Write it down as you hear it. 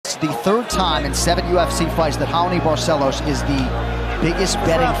the third time in 7 UFC fights that Raoni Barcelos is the biggest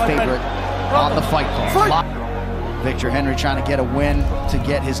betting favorite on the fight card. Victor Henry trying to get a win to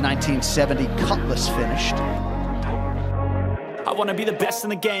get his 1970 Cutlass finished. I wanna be the best in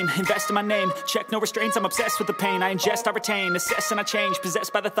the game, invest in my name. Check no restraints, I'm obsessed with the pain. I ingest, I retain, assess and I change.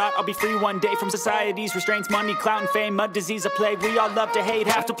 Possessed by the thought I'll be free one day from society's restraints. Money, clout and fame, mud, disease, a plague. We all love to hate,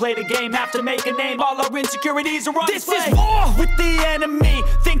 have to play the game, have to make a name. All our insecurities are on display. This is war with the enemy,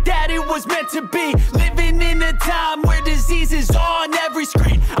 think that it was meant to be. Living in a time where disease is on every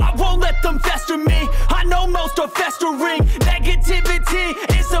screen. I won't let them fester me, I know most are festering. Negativity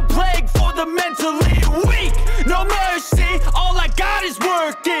is a plague for the mentally weak. No mercy, all I got is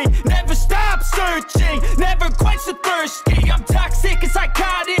working. Never stop searching, never quite so thirsty. I'm toxic and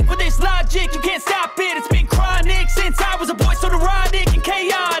psychotic, with this logic, you can't stop it. It's been chronic since I was a boy, so neurotic and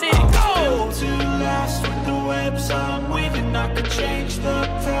chaotic. Built to last with the webs I'm weaving. I could change the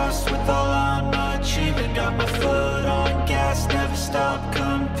past with all I'm achieving. Got my foot on gas, never stop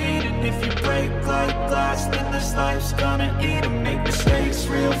competing. If you break like glass, then this life's gonna eat 'em. Make mistakes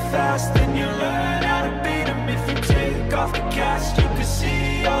real fast, then you learn how to beat 'em. If you take off the cast, you can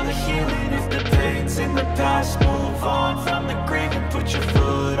see all the healing. If the pain's in the past, move on from the grave and put your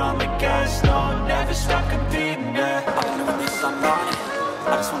foot on the gas. No, never stop competing, yeah. I wanna win this, I'm on it.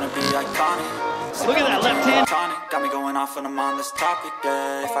 I just wanna be iconic. Look at that left hand. Got me going off when I'm on this topic,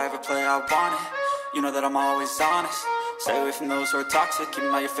 yeah. If I ever play, I want it. You know that I'm always honest. Stay away from those who are toxic. Keep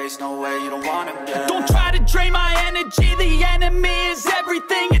them out your face, no way, you don't want it, yeah. Don't try to drain my energy, the enemy is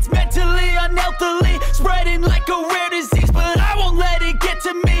everything. It's mentally, unhealthily, spreading like a rare disease. But I won't let it get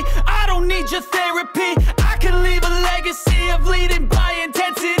to me, I don't need your therapy. I can leave a legacy of leading by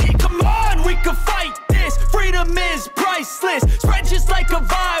intensity. Come on, we can fight this, freedom is priceless. Spread just like a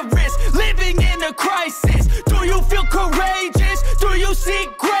virus, living in a crisis. Do you feel courageous? Do you see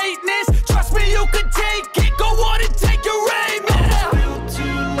greatness? Trust me, you can take it, go on and take your aim, yeah. Built to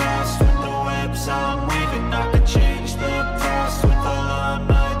last with the webs I'm weaving. I could change the past with all I'm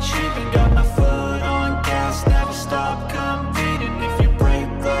achieving. Got my foot on gas, never stop competing. If you break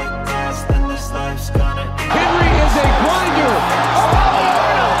like glass, then this life's gonna eat. Henry is a grinder.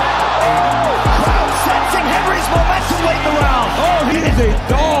 Crowd sensing Henry's momentum late in the round. Oh, he is a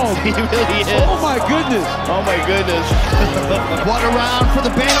dog. He really is. Oh my goodness. Oh my goodness. What a round for the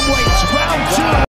bantamweights. Round 2.